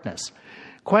of darkness.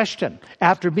 Question,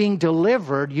 after being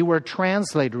delivered, you were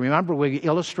translated. Remember, we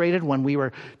illustrated when we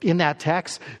were in that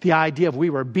text, the idea of we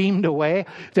were beamed away,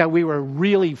 that we were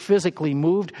really physically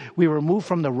moved. We were moved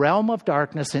from the realm of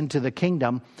darkness into the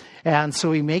kingdom. And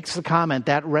so he makes the comment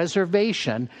that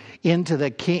reservation into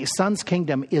the Son's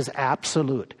kingdom is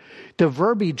absolute. The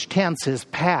verbiage tense is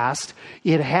past.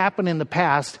 It happened in the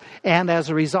past. And as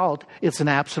a result, it's an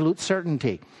absolute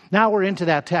certainty. Now we're into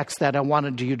that text that I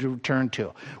wanted you to turn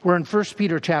to. We're in 1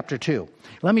 Peter chapter 2.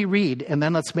 Let me read, and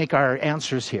then let's make our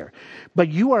answers here. But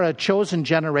you are a chosen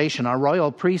generation, a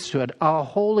royal priesthood, a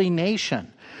holy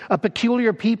nation, a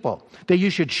peculiar people, that you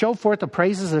should show forth the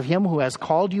praises of him who has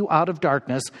called you out of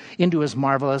darkness into his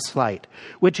marvelous light,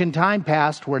 which in time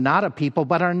past were not a people,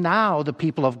 but are now the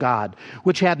people of God,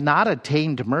 which had not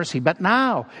attained mercy, but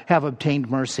now have obtained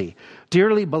mercy.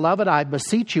 Dearly beloved, I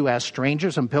beseech you as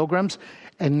strangers and pilgrims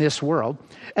in this world,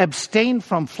 abstain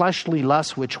from fleshly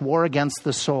lusts which war against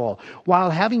the soul, while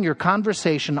having your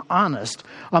conversation honest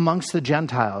amongst the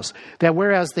Gentiles, that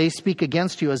whereas they speak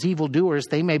against you as evildoers,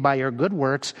 they may by your good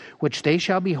works, which they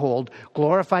shall behold,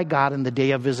 glorify God in the day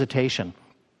of visitation.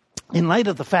 In light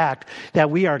of the fact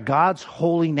that we are God's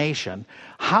holy nation,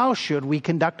 how should we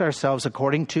conduct ourselves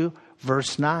according to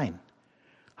verse 9?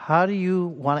 How do you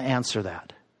want to answer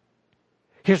that?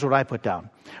 Here's what I put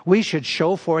down. We should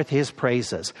show forth his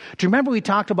praises. Do you remember we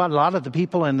talked about a lot of the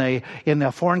people in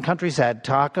the foreign countries that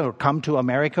talk or come to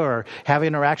America or have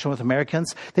interaction with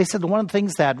Americans? They said one of the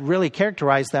things that really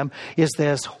characterized them is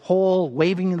this whole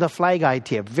waving the flag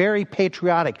idea. Very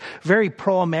patriotic, very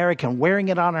pro-American, wearing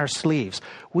it on our sleeves.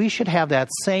 We should have that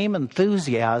same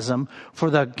enthusiasm for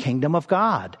the kingdom of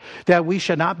God. That we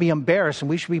should not be embarrassed and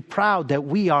we should be proud that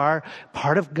we are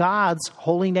part of God's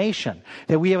holy nation.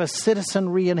 That we have a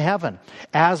citizenry in heaven.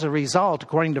 As a result,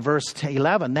 according to verse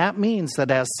 11, that means that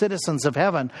as citizens of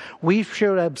heaven, we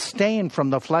should abstain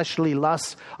from the fleshly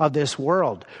lusts of this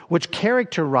world, which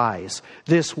characterize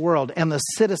this world and the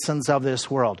citizens of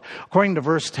this world. According to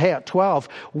verse 12,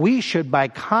 we should, by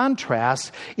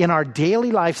contrast, in our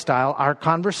daily lifestyle, our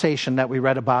conversation that we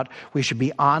read about, we should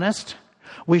be honest,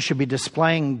 We should be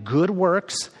displaying good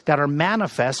works that are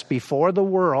manifest before the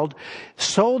world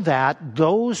so that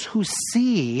those who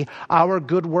see our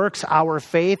good works, our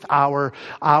faith, our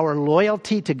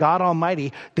loyalty to God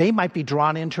Almighty, they might be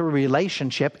drawn into a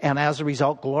relationship and as a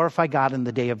result glorify God in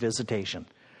the day of visitation.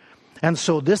 And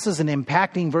so this is an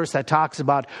impacting verse that talks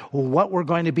about what we're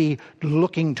going to be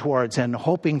looking towards and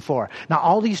hoping for. Now,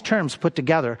 all these terms put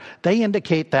together, they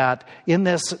indicate that in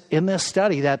this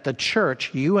study that the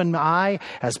church, you and I,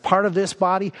 as part of this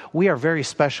body, we are very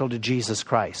special to Jesus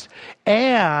Christ.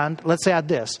 And let's add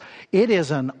this, it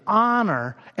is an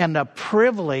honor and a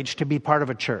privilege to be part of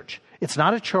a church. It's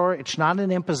not a chore. It's not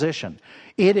an imposition.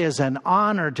 It is an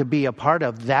honor to be a part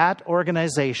of that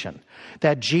organization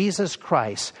that Jesus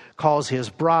Christ calls his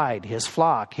bride, his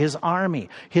flock, his army,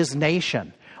 his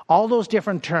nation. All those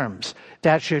different terms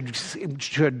that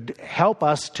should help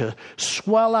us to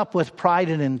swell up with pride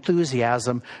and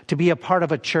enthusiasm to be a part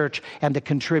of a church and to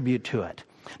contribute to it.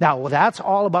 Now, that's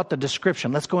all about the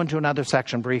description. Let's go into another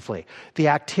section briefly. The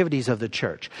activities of the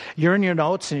church. You're in your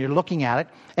notes and you're looking at it.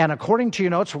 And according to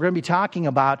your notes, we're going to be talking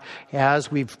about, as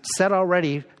we've said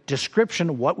already,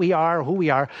 description, what we are, who we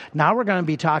are. Now we're going to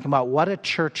be talking about what a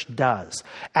church does.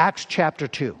 Acts chapter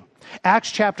 2.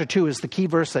 Acts chapter 2 is the key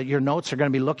verse that your notes are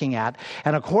going to be looking at.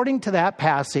 And according to that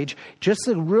passage, just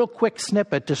a real quick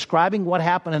snippet describing what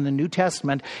happened in the New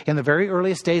Testament in the very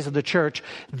earliest days of the church,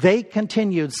 they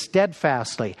continued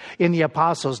steadfastly in the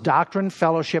apostles' doctrine,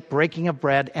 fellowship, breaking of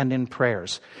bread, and in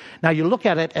prayers. Now you look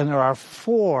at it and there are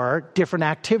 4 different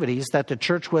activities that the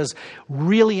church was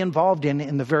really involved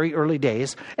in the very early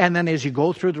days. And then as you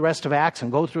go through the rest of Acts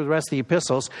and go through the rest of the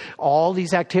epistles, all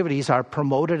these activities are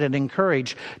promoted and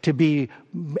encouraged to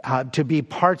be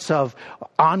parts of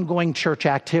ongoing church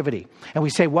activity. And we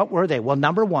say, what were they? Well,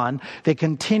 number 1, they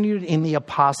continued in the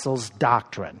apostles'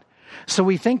 doctrine. So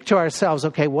we think to ourselves,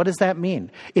 okay, what does that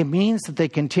mean? It means that they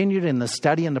continued in the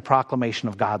study and the proclamation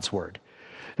of God's word.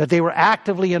 That they were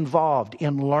actively involved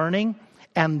in learning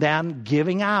and then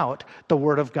giving out the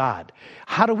word of God.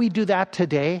 How do we do that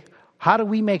today? How do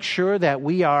we make sure that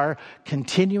we are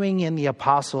continuing in the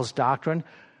apostles' doctrine?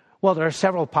 Well, there are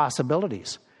several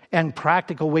possibilities and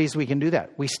practical ways we can do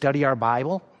that. We study our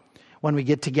Bible. When we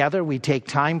get together, we take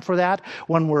time for that.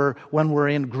 When we're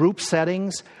in group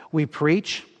settings, we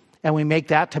preach, and we make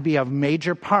that to be a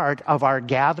major part of our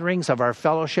gatherings, of our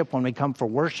fellowship when we come for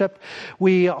worship.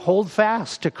 We hold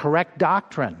fast to correct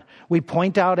doctrine. We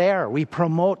point out error. We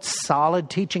promote solid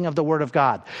teaching of the Word of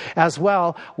God. As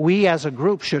well, we as a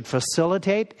group should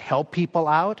facilitate, help people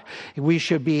out. We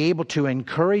should be able to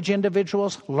encourage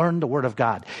individuals, learn the Word of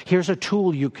God. Here's a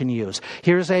tool you can use.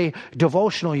 Here's a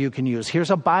devotional you can use. Here's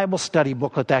a Bible study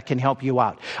booklet that can help you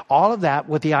out. All of that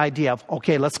with the idea of,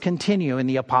 okay, let's continue in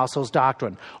the apostles'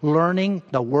 doctrine, learning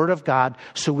the Word of God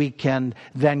so we can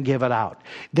then give it out.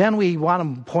 Then we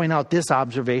want to point out this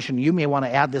observation. You may want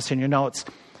to add this in your notes.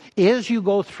 As you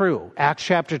go through Acts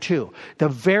chapter 2, the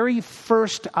very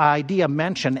first idea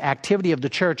mentioned, activity of the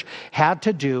church, had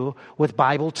to do with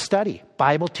Bible study,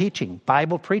 Bible teaching,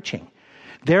 Bible preaching.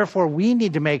 Therefore, we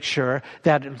need to make sure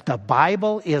that the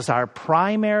Bible is our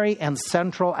primary and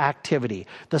central activity,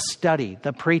 the study,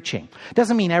 the preaching.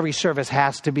 Doesn't mean every service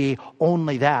has to be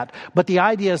only that, but the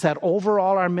idea is that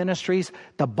overall our ministries,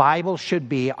 the Bible should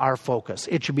be our focus.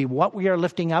 It should be what we are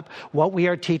lifting up, what we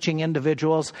are teaching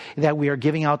individuals, that we are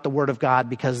giving out the Word of God,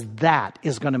 because that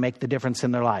is going to make the difference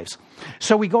in their lives.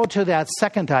 So we go to that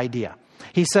second idea.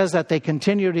 He says that they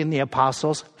continued in the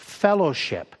apostles'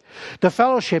 fellowship. The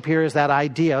fellowship here is that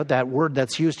idea, that word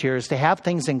that's used here, is to have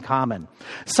things in common.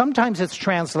 Sometimes it's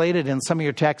translated in some of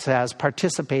your texts as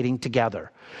participating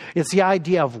together. It's the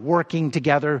idea of working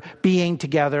together, being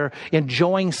together,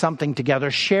 enjoying something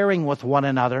together, sharing with one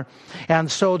another.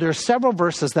 And so there's several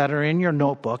verses that are in your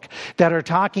notebook that are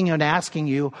talking and asking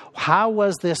you, how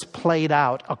was this played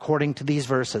out according to these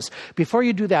verses? Before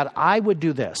you do that, I would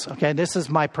do this. Okay, this is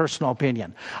my personal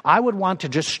opinion. I would want to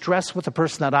just stress with the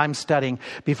person that I'm studying,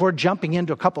 before jumping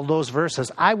into a couple of those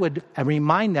verses, I would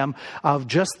remind them of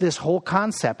just this whole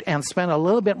concept and spend a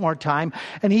little bit more time,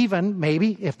 and even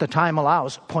maybe, if the time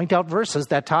allows, point out verses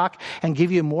that talk and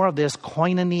give you more of this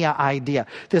koinonia idea,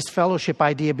 this fellowship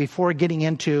idea, before getting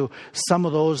into some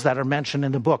of those that are mentioned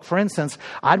in the book. For instance,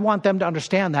 I'd want them to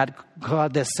understand that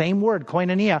the same word,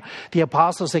 koinonia, the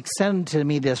apostles extended to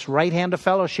me this right hand of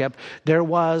fellowship. There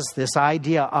was this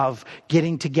idea of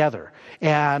getting together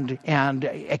and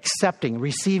accepting,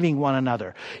 receiving one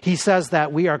another. He says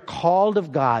that we are called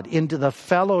of God into the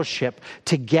fellowship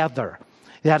together.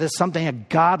 That is something that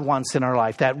God wants in our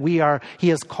life, that He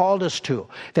has called us to,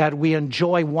 that we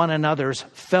enjoy one another's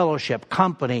fellowship,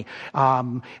 company,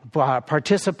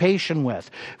 participation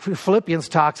with. Philippians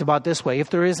talks about this way: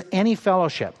 if there is any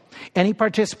fellowship, any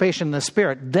participation in the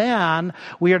Spirit, then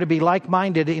we are to be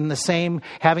like-minded in the same,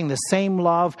 having the same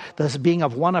love, thus being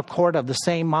of one accord, of the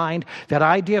same mind. That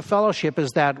idea of fellowship is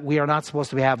that we are not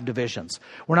supposed to have divisions.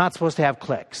 We're not supposed to have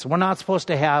cliques. We're not supposed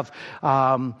to have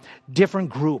different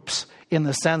groups in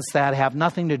the sense that have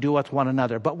nothing to do with one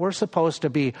another. But we're supposed to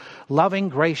be loving,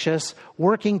 gracious,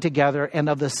 working together, and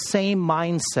of the same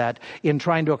mindset in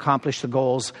trying to accomplish the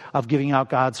goals of giving out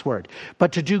God's Word.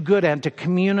 But to do good and to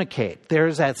communicate.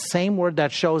 There's that same word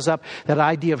that shows up, that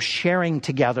idea of sharing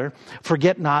together.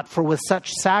 Forget not, for with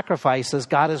such sacrifices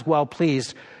God is well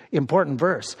pleased. Important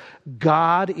verse.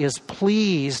 God is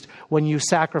pleased when you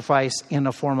sacrifice in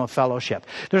a form of fellowship.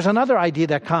 There's another idea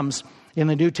that comes in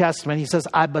the New Testament. He says,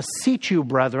 I beseech you,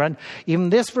 brethren. Even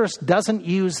this verse doesn't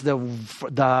use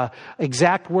the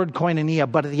exact word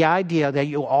koinonia, but the idea that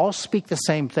you all speak the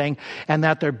same thing and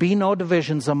that there be no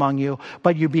divisions among you,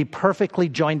 but you be perfectly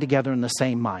joined together in the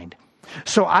same mind.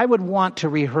 So I would want to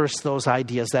rehearse those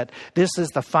ideas, that this is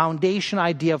the foundation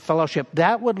idea of fellowship.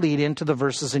 That would lead into the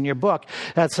verses in your book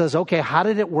that says, okay, how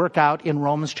did it work out in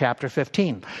Romans chapter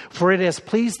 15? For it has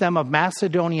pleased them of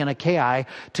Macedonia and Achaia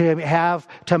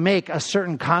to make a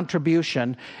certain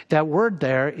contribution. That word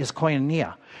there is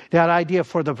koinonia. That idea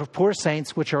for the poor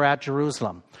saints which are at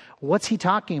Jerusalem. What's he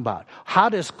talking about? How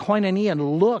does koinonia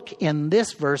look in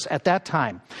this verse at that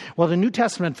time? Well, the New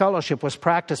Testament fellowship was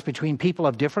practiced between people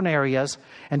of different areas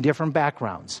and different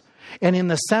backgrounds. And in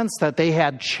the sense that they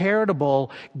had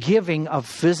charitable giving of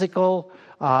physical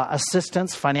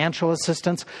assistance, financial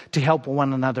assistance, to help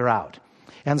one another out.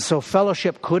 And so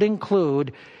fellowship could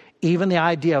include even the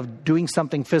idea of doing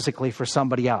something physically for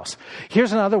somebody else.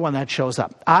 Here's another one that shows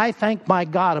up. I thank my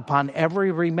God upon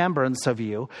every remembrance of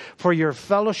you for your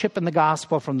fellowship in the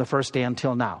gospel from the first day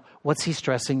until now. What's he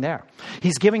stressing there?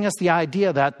 He's giving us the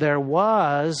idea that there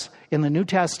was, in the New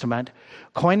Testament,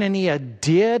 koinonia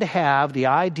did have the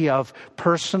idea of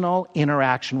personal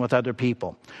interaction with other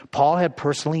people. Paul had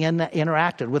personally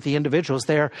interacted with the individuals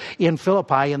there in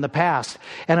Philippi in the past.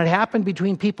 And it happened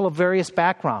between people of various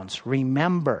backgrounds.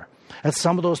 Remember that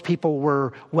some of those people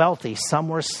were wealthy, some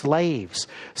were slaves,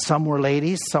 some were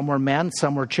ladies, some were men,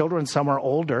 some were children, some were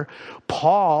older.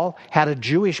 Paul had a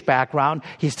Jewish background.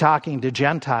 He's talking to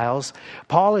Gentiles.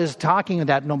 Paul is talking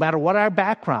that no matter what our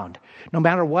background, no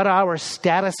matter what our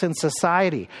status in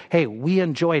society, hey, we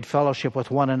enjoyed fellowship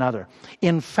with one another.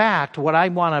 In fact, what I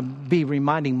want to be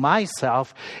reminding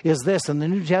myself is this: in the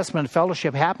New Testament,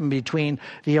 fellowship happened between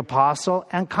the apostle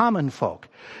and common folk.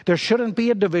 There shouldn't be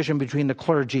a division between the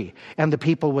clergy and the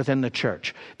people within the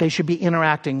church. They should be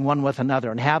interacting one with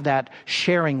another and have that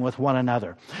sharing with one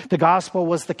another. The gospel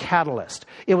was the catalyst.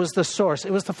 It was the source.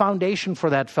 It was the foundation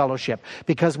for that fellowship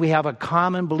because we have a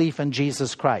common belief in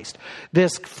Jesus Christ.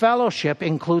 This fellowship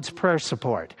includes prayer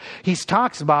support. He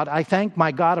talks about, I thank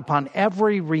my God upon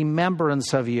every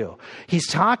remembrance of you. He's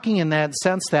talking in that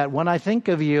sense that when I think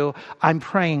of you, I'm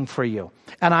praying for you.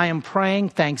 And I am praying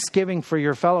thanksgiving for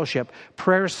your fellowship.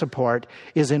 Prayer support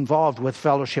is involved with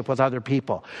fellowship with other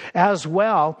people. As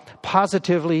well,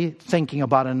 positively thinking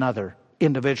about another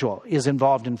individual is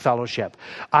involved in fellowship.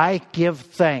 I give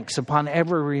thanks upon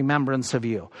every remembrance of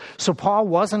you. So Paul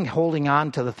wasn't holding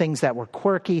on to the things that were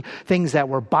quirky, things that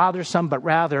were bothersome, but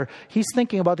rather he's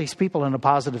thinking about these people in a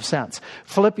positive sense.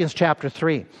 Philippians chapter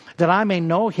 3, that I may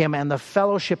know him and the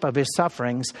fellowship of his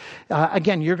sufferings.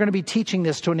 Again, you're going to be teaching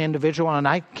this to an individual, and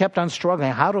I kept on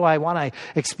struggling. How do I want to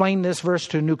explain this verse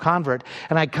to a new convert?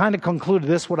 And I kind of concluded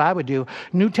this, what I would do.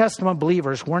 New Testament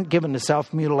believers weren't given to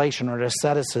self-mutilation or to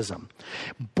asceticism.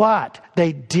 But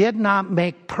they did not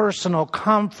make personal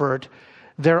comfort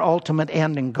their ultimate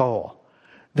end and goal.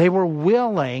 They were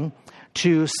willing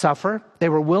to suffer. They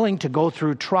were willing to go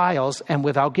through trials and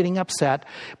without getting upset.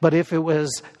 But if it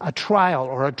was a trial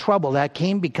or a trouble that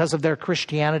came because of their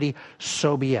Christianity,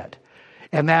 so be it.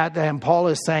 And Paul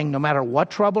is saying, no matter what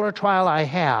trouble or trial I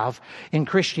have in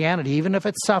Christianity, even if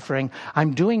it's suffering,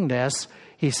 I'm doing this,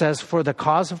 he says, for the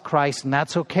cause of Christ, and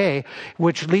that's okay,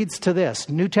 which leads to this.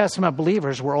 New Testament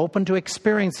believers were open to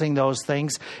experiencing those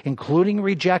things, including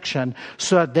rejection,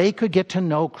 so that they could get to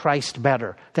know Christ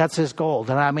better. That's his goal,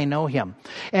 that I may know him.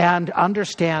 And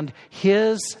understand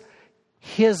his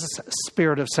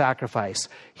spirit of sacrifice,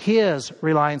 his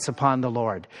reliance upon the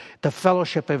Lord, the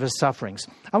fellowship of his sufferings.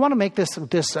 I want to make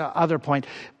this other point.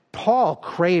 Paul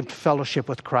craved fellowship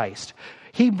with Christ.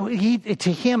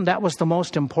 To him, that was the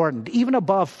most important. Even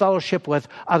above fellowship with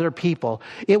other people,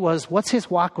 it was, what's his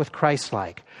walk with Christ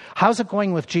like? How's it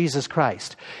going with Jesus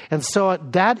Christ? And so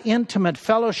that intimate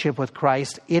fellowship with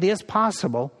Christ, it is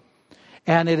possible,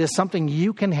 and it is something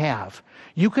you can have.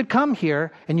 You could come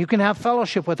here and you can have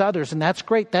fellowship with others, and that's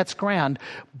great, that's grand.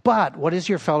 But what is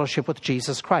your fellowship with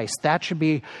Jesus Christ? That should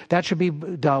be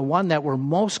the one that we're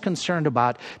most concerned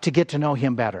about, to get to know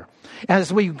him better.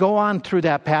 As we go on through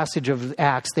that passage of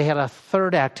Acts, they had a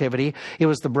third activity. It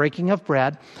was the breaking of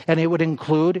bread, and it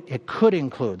could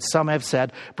include, some have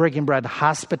said, breaking bread,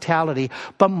 hospitality,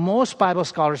 but most Bible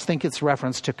scholars think it's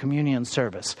reference to communion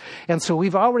service. And so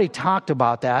we've already talked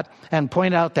about that and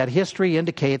pointed out that history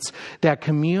indicates that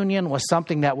communion was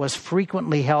something that was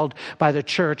frequently held by the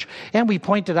church. And we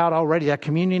pointed out already that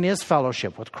communion is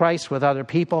fellowship with Christ, with other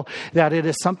people, that it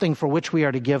is something for which we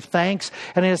are to give thanks,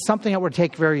 and it is something that we're to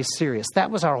take very serious. That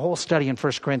was our whole study in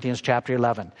 1 Corinthians chapter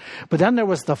 11. But then there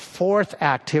was the fourth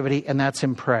activity, and that's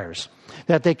in prayers.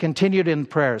 That they continued in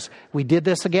prayers. We did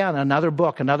this again, another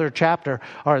book, another chapter,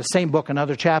 or the same book,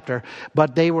 another chapter,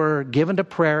 but they were given to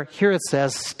prayer. Here it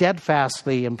says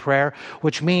steadfastly in prayer,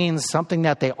 which means something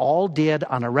that they all did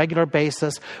on a regular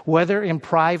basis, whether in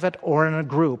private or in a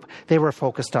group, they were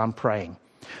focused on praying.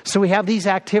 So we have these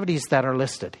activities that are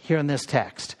listed here in this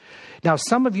text. Now,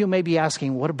 some of you may be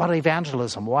asking, what about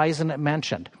evangelism? Why isn't it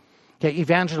mentioned? Okay,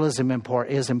 evangelism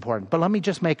is important. But let me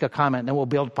just make a comment, and then we'll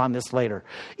build upon this later.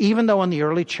 Even though in the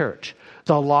early church,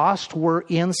 the lost were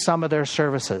in some of their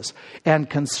services, and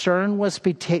concern was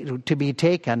to be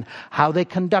taken how they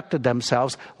conducted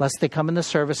themselves, lest they come in the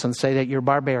service and say that you're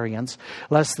barbarians,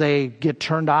 lest they get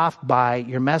turned off by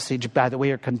your message, by the way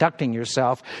you're conducting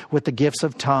yourself with the gifts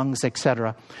of tongues,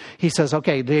 etc. He says,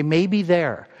 okay, they may be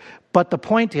there. But the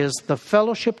point is, the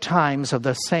fellowship times of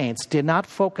the saints did not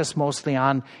focus mostly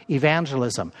on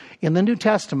evangelism. In the New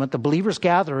Testament, the believers'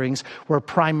 gatherings were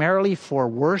primarily for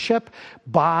worship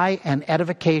by and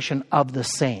edification of the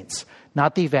saints,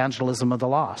 not the evangelism of the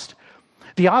lost.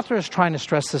 The author is trying to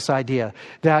stress this idea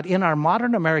that in our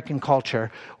modern American culture,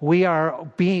 we are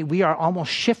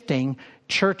almost shifting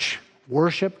church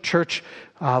worship, church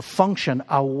function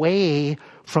away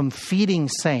from feeding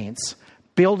saints,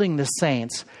 building the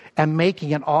saints, and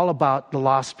making it all about the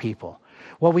lost people.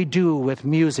 What we do with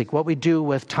music, what we do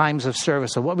with times of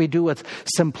service, or what we do with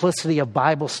simplicity of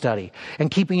Bible study, and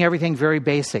keeping everything very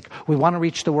basic. We want to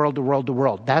reach the world, the world, the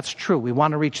world. That's true. We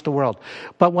want to reach the world.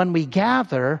 But when we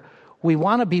gather, we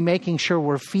want to be making sure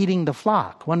we're feeding the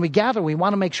flock. When we gather, we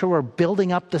want to make sure we're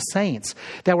building up the saints,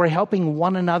 that we're helping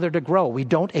one another to grow. We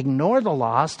don't ignore the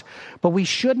lost, but we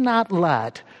should not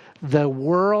let the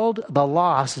world, the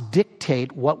lost,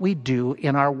 dictate what we do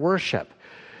in our worship.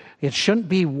 It shouldn't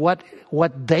be what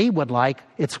they would like,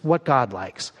 it's what God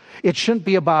likes. It shouldn't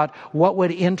be about what would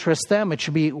interest them, it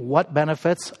should be what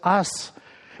benefits us.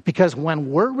 Because when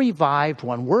we're revived,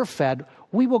 when we're fed,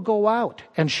 we will go out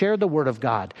and share the Word of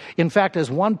God. In fact,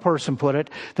 as one person put it,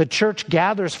 the church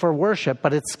gathers for worship,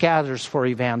 but it scatters for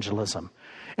evangelism.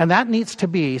 And that needs to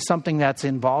be something that's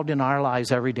involved in our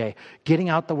lives every day. Getting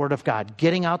out the Word of God,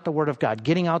 getting out the Word of God,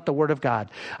 getting out the Word of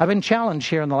God. I've been challenged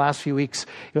here in the last few weeks,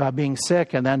 being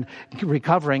sick and then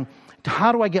recovering.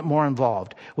 How do I get more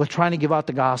involved with trying to give out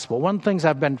the gospel? One of the things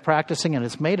I've been practicing, and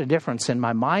it's made a difference in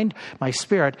my mind, my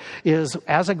spirit, is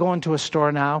as I go into a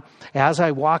store now, as I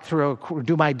walk through,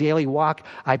 do my daily walk,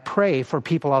 I pray for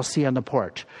people I'll see on the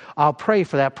porch. I'll pray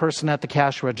for that person at the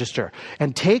cash register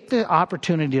and take the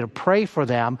opportunity to pray for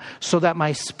them so that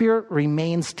my spirit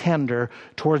remains tender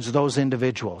towards those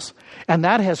individuals. And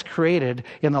that has created,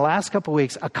 in the last couple of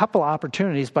weeks, a couple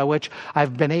opportunities by which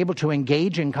I've been able to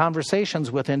engage in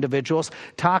conversations with individuals,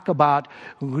 talk about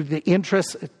the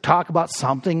interests, talk about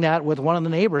something that with one of the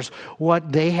neighbors,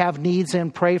 what they have needs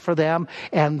in, pray for them,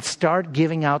 and start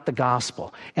giving out the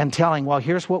gospel and telling, well,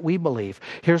 here's what we believe.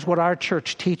 Here's what our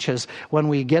church teaches. When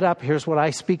we get up, here's what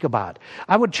I speak about.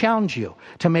 I would challenge you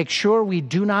to make sure we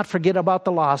do not forget about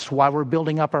the lost while we're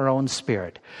building up our own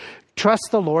spirit. Trust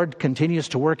the Lord continues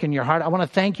to work in your heart. I want to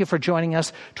thank you for joining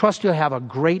us. Trust you'll have a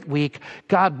great week.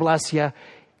 God bless you.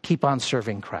 Keep on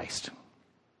serving Christ.